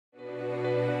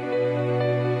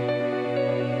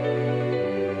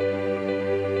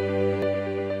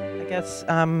guess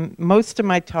most of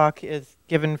my talk is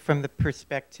given from the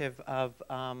perspective of,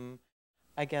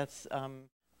 I guess,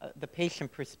 the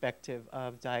patient perspective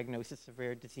of diagnosis of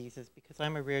rare diseases, because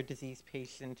I'm a rare disease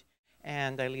patient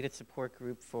and I lead a support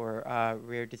group for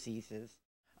rare diseases.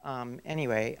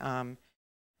 Anyway,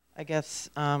 I guess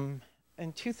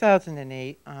in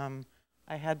 2008,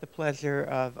 I had the pleasure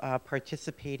of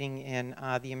participating in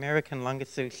the American Lung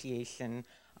Association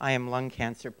I Am Lung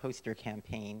Cancer poster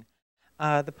campaign.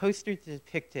 The poster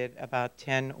depicted about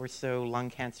 10 or so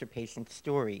lung cancer patient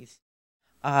stories.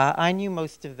 I knew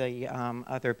most of the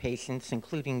other patients,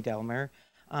 including Delmer.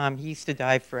 He used to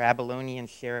dive for abalone and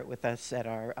share it with us at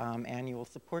our annual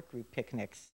support group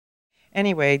picnics.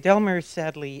 Anyway, Delmer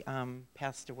sadly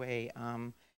passed away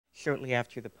shortly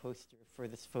after the poster for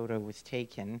this photo was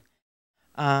taken.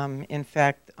 In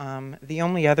fact, the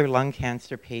only other lung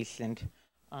cancer patient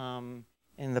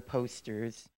in the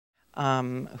posters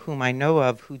whom I know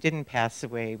of who didn't pass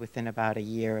away within about a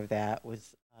year of that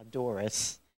was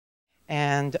Doris.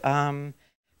 And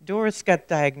Doris got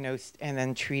diagnosed and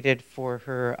then treated for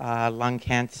her lung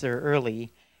cancer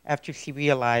early after she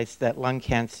realized that lung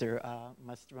cancer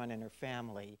must run in her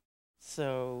family.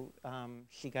 So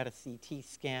she got a CT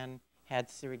scan, had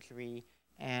surgery,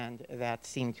 and that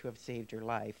seemed to have saved her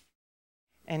life.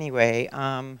 Anyway,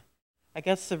 I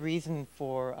guess the reason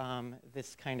for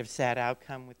this kind of sad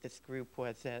outcome with this group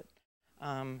was that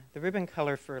the ribbon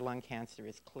color for lung cancer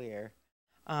is clear.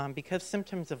 Because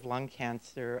symptoms of lung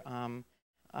cancer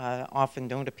often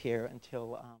don't appear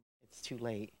until it's too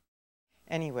late.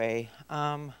 Anyway,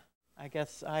 I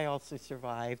guess I also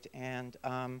survived, and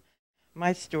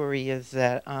my story is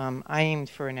that I aimed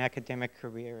for an academic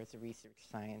career as a research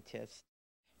scientist,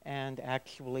 and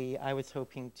actually I was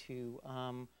hoping to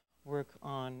work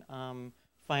on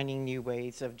finding new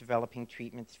ways of developing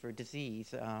treatments for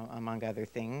disease, among other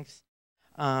things.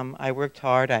 I worked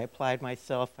hard, I applied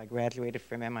myself, I graduated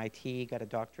from MIT, got a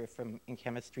doctorate in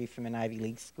chemistry from an Ivy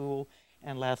League school,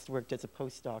 and last worked as a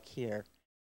postdoc here.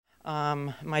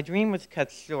 My dream was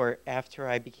cut short after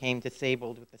I became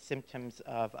disabled with the symptoms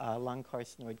of lung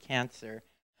carcinoid cancer.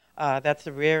 That's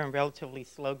a rare and relatively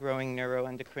slow-growing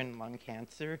neuroendocrine lung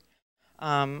cancer.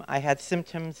 I had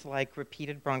symptoms like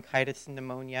repeated bronchitis and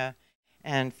pneumonia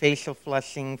and facial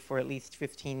flushing for at least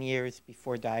 15 years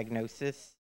before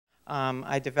diagnosis.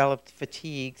 I developed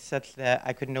fatigue such that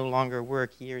I could no longer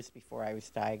work years before I was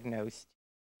diagnosed.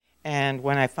 And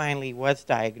when I finally was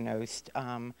diagnosed,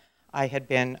 I had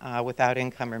been without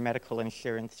income or medical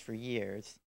insurance for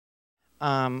years.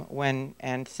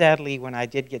 And sadly, when I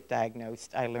did get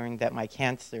diagnosed, I learned that my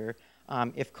cancer,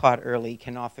 if caught early,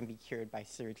 can often be cured by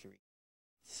surgery.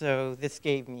 So this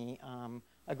gave me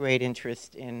a great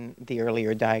interest in the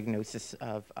earlier diagnosis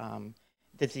of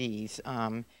disease,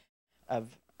 of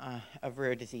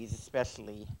rare disease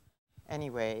especially.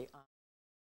 Anyway,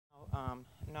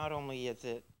 not only is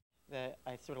it that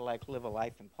I sort of like live a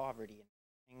life in poverty,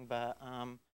 but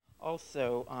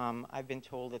also I've been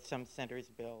told that some centers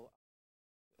bill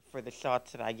for the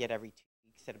shots that I get every 2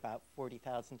 weeks at about $40,000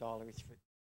 for shots.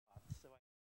 So I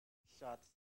get shots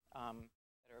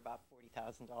that are about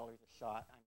 $40,000 a shot.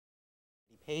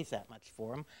 He pays that much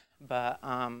for them, but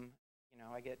you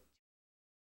know, I get,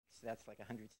 so that's like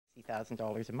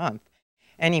 $160,000 a month.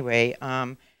 Anyway,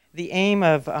 the aim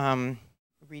of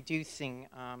reducing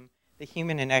the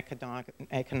human and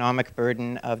economic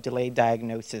burden of delayed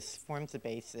diagnosis forms the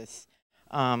basis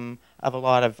of a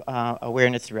lot of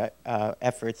awareness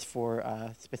efforts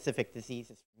for specific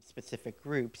diseases from specific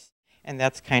groups, and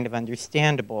that's kind of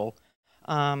understandable.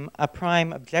 A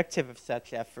prime objective of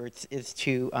such efforts is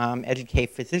to educate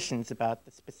physicians about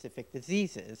the specific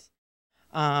diseases.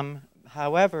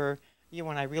 However,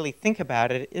 when I really think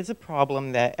about it, it is a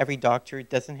problem that every doctor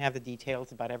doesn't have the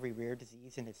details about every rare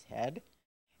disease in his head.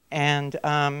 And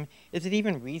is it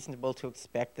even reasonable to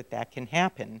expect that that can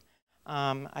happen?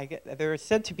 There are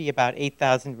said to be about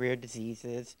 8,000 rare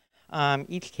diseases,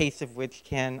 each case of which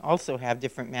can also have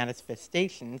different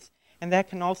manifestations, and that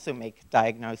can also make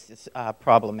diagnosis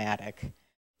problematic.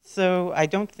 So I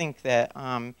don't think that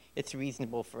it's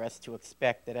reasonable for us to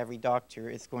expect that every doctor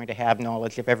is going to have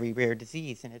knowledge of every rare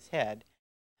disease in his head.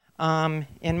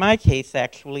 In my case,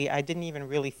 actually, I didn't even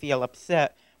really feel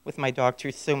upset with my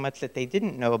doctors so much that they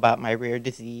didn't know about my rare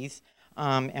disease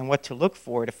and what to look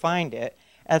for to find it,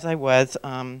 as I was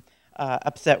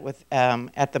upset with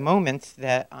at the moments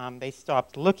that they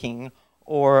stopped looking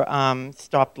or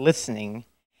stopped listening.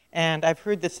 And I've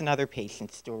heard this in other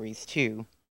patient stories too.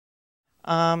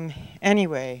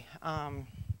 Anyway,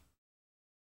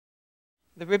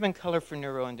 the ribbon color for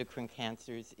neuroendocrine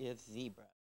cancers is zebra.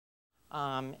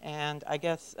 And I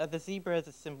guess the zebra is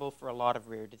a symbol for a lot of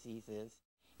rare diseases.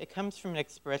 It comes from an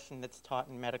expression that's taught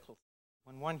in medical school.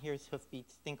 When one hears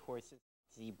hoofbeats, think horses,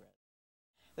 zebras.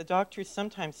 The doctor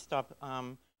sometimes stops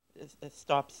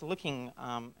looking,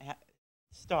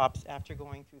 stops after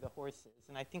going through the horses,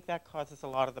 and I think that causes a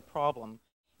lot of the problem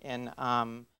in,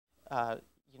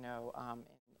 you know,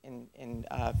 in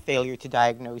failure to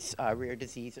diagnose rare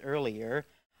disease earlier.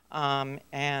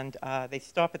 And they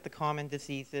stop at the common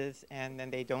diseases, and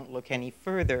then they don't look any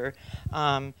further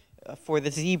for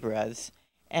the zebras.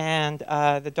 And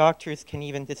the doctors can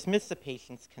even dismiss the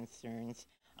patient's concerns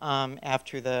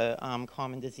after the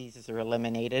common diseases are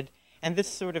eliminated. And this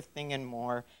sort of thing and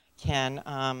more can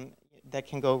that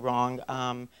can go wrong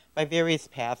by various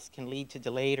paths, can lead to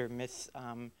delayed or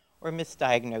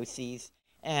misdiagnoses,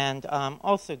 and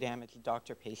also damage the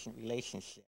doctor-patient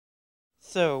relationship.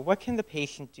 So what can the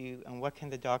patient do, and what can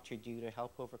the doctor do to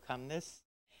help overcome this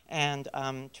and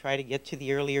try to get to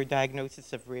the earlier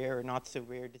diagnosis of rare or not so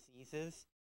rare diseases?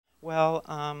 Well,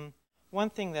 one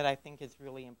thing that I think is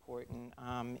really important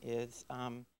is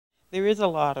there is a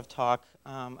lot of talk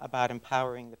about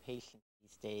empowering the patient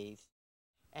these days.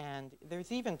 And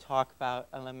there's even talk about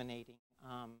eliminating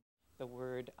the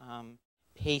word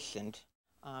patient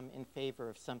in favor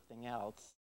of something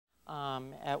else.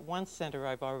 At one center,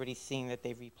 I've already seen that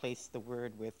they've replaced the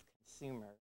word with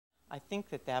consumer. I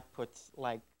think that that puts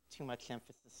like too much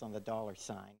emphasis on the dollar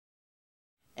sign.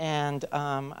 And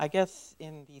I guess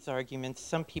in these arguments,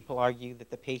 some people argue that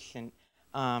the patient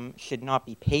should not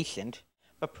be patient,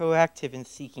 but proactive in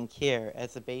seeking care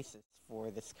as a basis for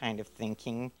this kind of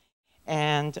thinking.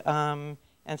 And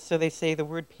so they say the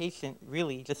word patient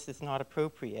really just is not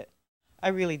appropriate. I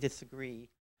really disagree.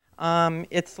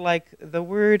 It's like the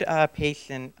word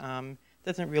patient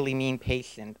doesn't really mean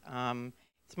patient.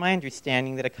 It's my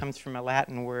understanding that it comes from a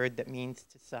Latin word that means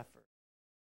to suffer.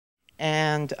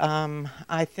 And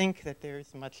I think that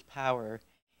there's much power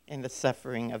in the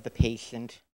suffering of the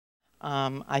patient.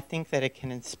 I think that it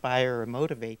can inspire or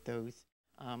motivate those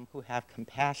who have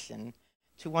compassion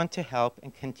to want to help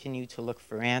and continue to look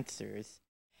for answers.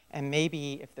 And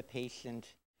maybe if the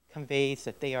patient conveys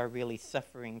that they are really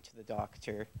suffering to the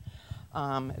doctor,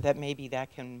 that maybe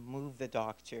that can move the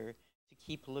doctor to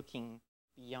keep looking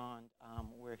beyond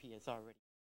where he is already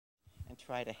and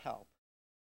try to help.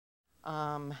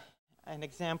 An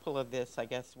example of this, I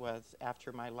guess, was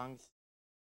after my lungs.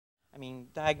 I mean,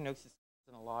 diagnosis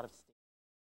in a lot of states.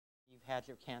 You've had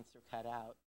your cancer cut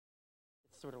out.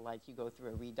 It's sort of like you go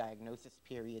through a re-diagnosis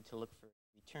period to look for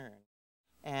return.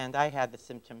 And I had the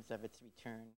symptoms of its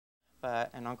return.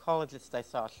 But an oncologist I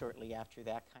saw shortly after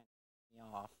that kind of threw me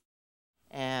off.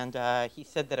 And he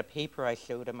said that a paper I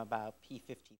showed him about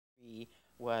P53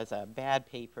 was a bad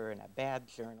paper in a bad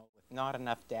journal with not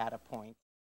enough data points.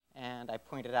 And I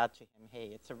pointed out to him,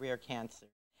 hey, it's a rare cancer.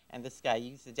 And this guy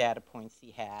used the data points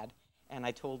he had. And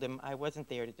I told him I wasn't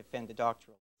there to defend a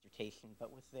doctoral dissertation,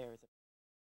 but was there as a...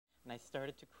 And I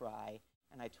started to cry,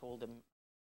 and I told him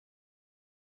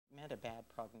it meant a bad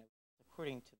prognosis,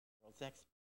 according to the world's experts.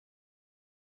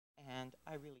 And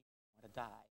I really didn't want to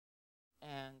die.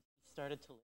 And he started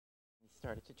to listen. He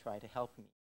started to try to help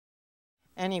me.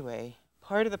 Anyway,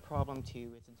 part of the problem,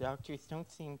 too, is the doctors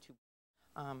don't seem to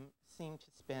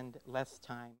spend less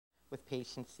time with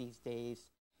patients these days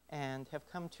and have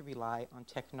come to rely on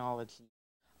technology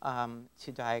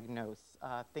to diagnose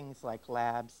things like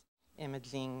labs,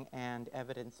 imaging, and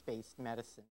evidence-based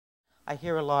medicine. I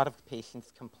hear a lot of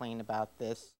patients complain about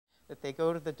this, that they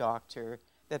go to the doctor,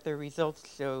 that their results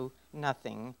show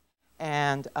nothing,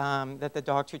 and that the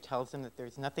doctor tells them that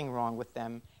there's nothing wrong with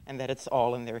them and that it's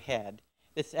all in their head.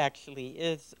 This actually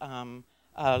is a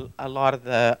lot of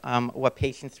the what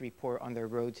patients report on their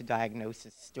road to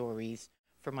diagnosis stories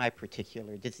for my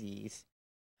particular disease.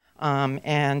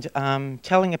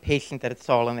 Telling a patient that it's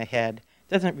all in the head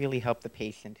doesn't really help the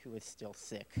patient who is still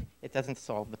sick. It doesn't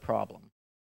solve the problem.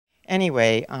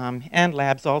 Anyway, and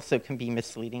labs also can be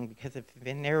misleading because if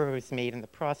an error is made in the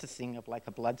processing of like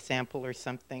a blood sample or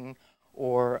something,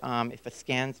 or if a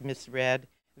scan's misread,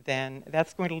 then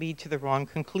that's going to lead to the wrong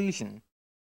conclusion.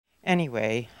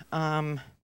 Anyway,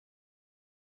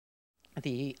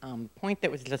 the point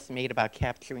that was just made about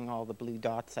capturing all the blue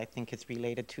dots, I think, is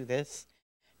related to this,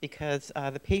 because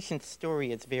the patient's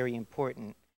story is very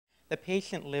important. The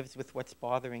patient lives with what's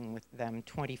bothering with them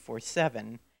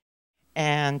 24/7,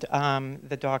 and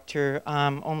the doctor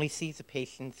only sees the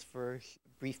patients for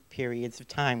brief periods of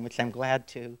time, which I'm glad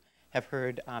to have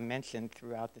heard mentioned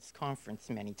throughout this conference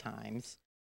many times.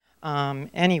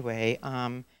 Anyway,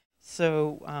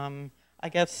 so I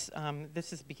guess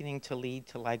this is beginning to lead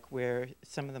to like where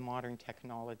some of the modern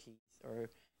technologies or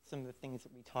some of the things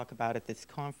that we talk about at this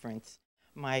conference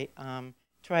might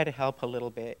try to help a little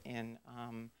bit in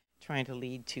trying to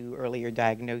lead to earlier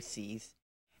diagnoses.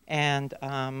 And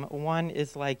one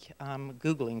is like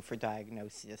Googling for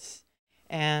diagnosis.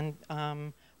 And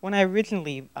when I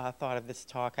originally thought of this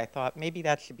talk, I thought maybe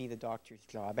that should be the doctor's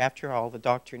job. After all, the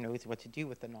doctor knows what to do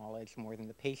with the knowledge more than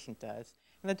the patient does.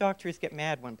 And the doctors get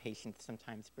mad when patients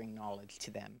sometimes bring knowledge to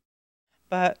them.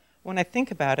 But when I think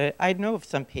about it, I know of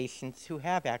some patients who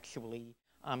have actually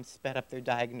sped up their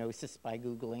diagnosis by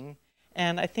Googling.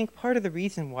 And I think part of the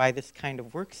reason why this kind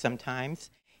of works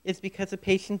sometimes is because a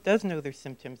patient does know their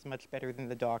symptoms much better than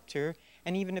the doctor.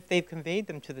 And even if they've conveyed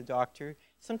them to the doctor,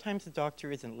 sometimes the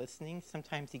doctor isn't listening,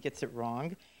 sometimes he gets it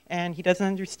wrong, and he doesn't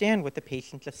understand what the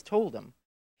patient just told him.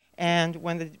 And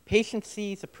when the patient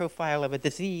sees a profile of a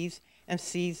disease and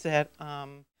sees that,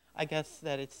 I guess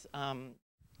that it's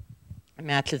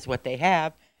matches what they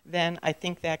have, then I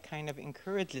think that kind of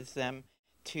encourages them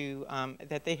to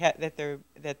that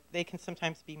they can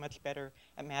sometimes be much better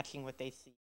at matching what they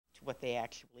see to what they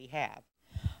actually have.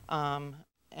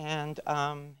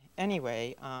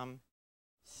 Anyway,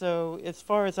 so as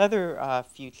far as other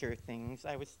future things,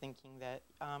 I was thinking that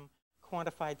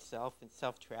quantified self and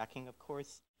self-tracking, of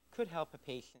course, could help a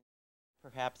patient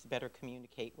perhaps better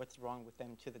communicate what's wrong with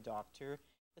them to the doctor,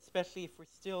 especially if we're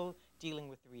still dealing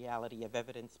with the reality of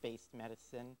evidence-based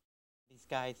medicine. These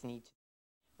guys need to,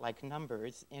 like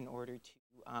numbers in order to,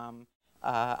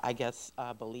 I guess,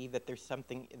 believe that there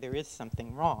is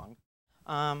something wrong.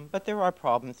 But there are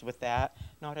problems with that.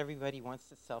 Not everybody wants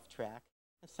to self-track.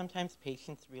 And sometimes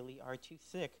patients really are too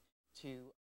sick to,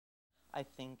 I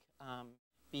think,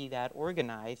 be that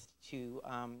organized to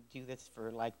do this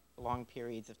for like long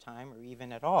periods of time or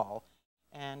even at all.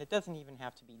 And it doesn't even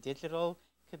have to be digital.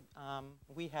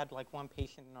 We had like one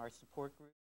patient in our support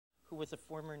group who was a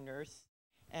former nurse,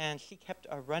 and she kept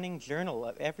a running journal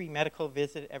of every medical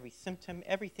visit, every symptom,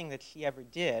 everything that she ever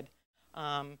did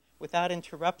without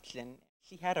interruption.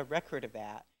 She had a record of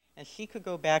that, and she could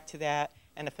go back to that,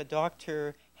 and if a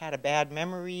doctor had a bad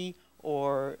memory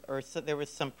or so there was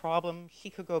some problem, she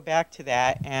could go back to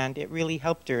that, and it really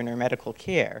helped her in her medical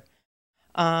care.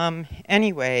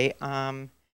 Anyway,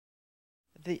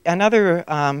 another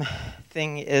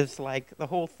thing is like the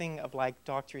whole thing of like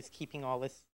doctors keeping all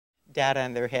this data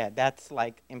in their head. That's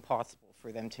like impossible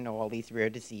for them to know all these rare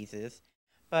diseases.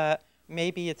 But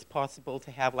maybe it's possible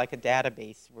to have like a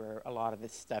database where a lot of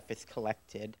this stuff is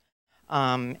collected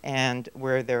and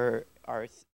where there are,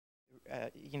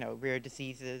 rare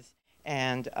diseases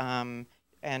and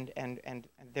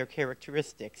their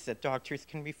characteristics that doctors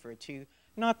can refer to,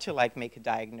 not to like make a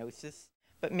diagnosis,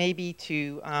 but maybe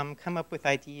to come up with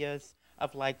ideas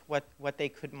of like what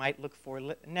they might look for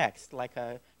next, like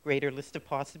a greater list of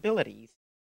possibilities.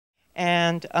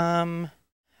 And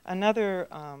another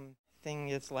thing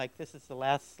is like, this is the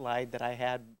last slide that I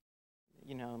had,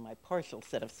 my partial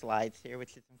set of slides here,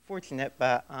 which is unfortunate,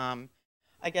 but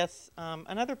I guess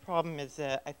another problem is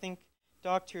that I think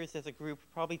doctors as a group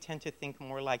probably tend to think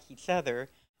more like each other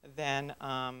than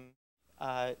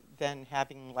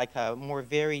having like a more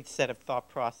varied set of thought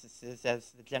processes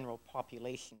as the general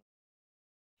population.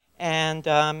 And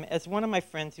as one of my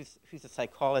friends who's a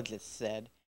psychologist said,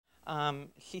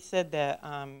 she said that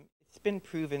it's been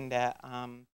proven that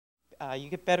you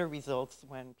get better results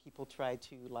when people try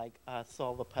to like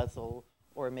solve a puzzle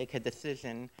or make a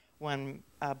decision when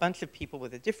a bunch of people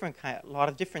with a lot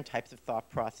of different types of thought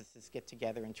processes get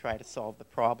together and try to solve the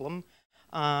problem,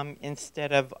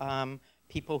 instead of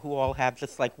people who all have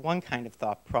just like one kind of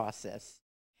thought process.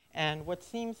 And what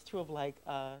seems to have like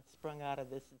sprung out of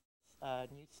this is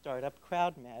new startup,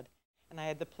 CrowdMed, and I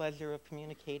had the pleasure of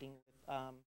communicating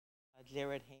with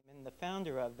Jared Heyman, the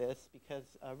founder of this,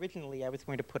 because originally I was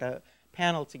going to put a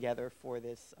panel together for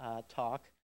this talk.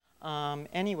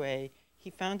 Anyway, he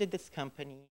founded this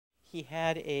company. He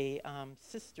had a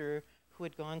sister who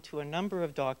had gone to a number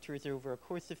of doctors over a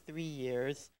course of 3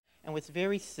 years and was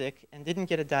very sick and didn't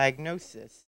get a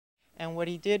diagnosis. And what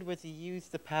he did was he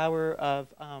used the power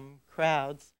of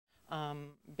crowds.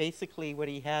 Basically, what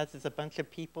he has is a bunch of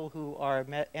people who are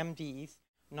MDs,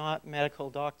 not medical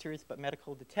doctors, but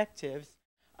medical detectives,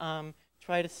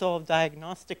 try to solve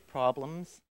diagnostic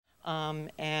problems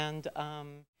and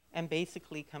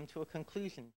basically come to a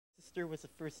conclusion. Sister was the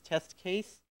first test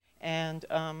case, and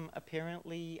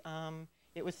apparently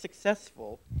it was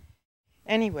successful.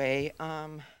 Anyway,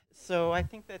 so I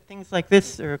think that things like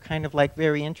this are kind of like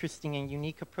very interesting and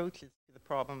unique approaches to the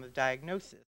problem of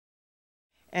diagnosis.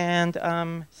 And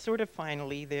sort of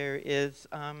finally, there is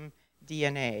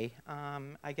DNA.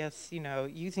 I guess,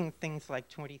 using things like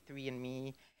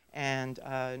 23andMe and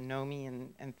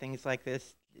Nomi and things like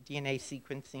this, DNA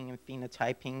sequencing and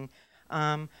phenotyping,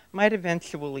 might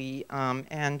eventually,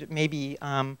 and maybe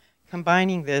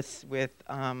combining this with,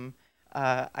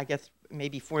 I guess,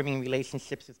 maybe forming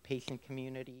relationships with patient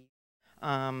communities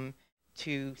um,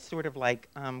 to sort of like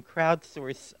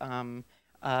crowdsource,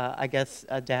 I guess,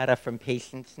 data from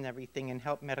patients and everything, and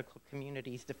help medical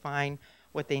communities define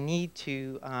what they need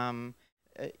to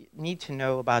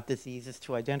know about diseases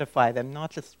to identify them,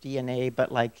 not just DNA,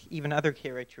 but like even other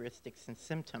characteristics and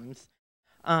symptoms.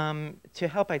 To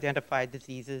help identify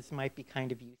diseases might be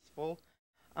kind of useful.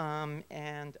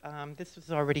 And this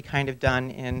was already kind of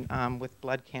done in with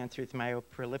blood cancers,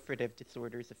 myeloproliferative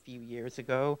disorders a few years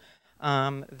ago.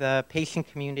 The patient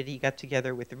community got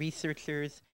together with the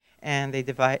researchers, and they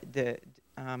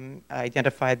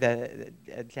identified the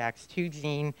JAX2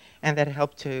 gene, and that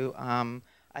helped to,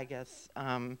 I guess,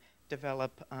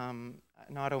 develop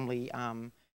not only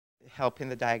help in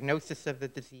the diagnosis of the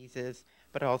diseases,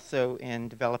 but also in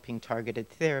developing targeted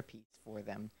therapies for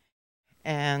them.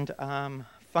 And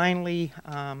finally,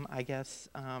 I guess,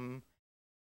 I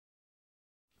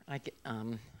ge-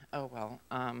 oh well,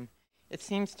 it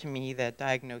seems to me that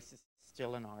diagnosis is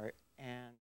still an art,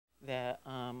 and that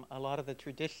a lot of the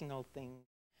traditional things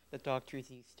that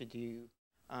doctors used to do,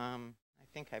 I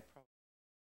think I probably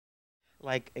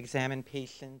like examine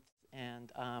patients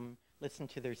and listen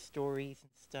to their stories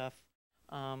and stuff,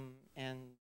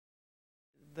 and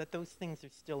that those things are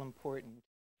still important,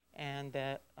 and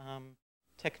that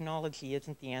technology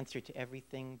isn't the answer to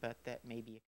everything, but that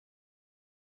maybe it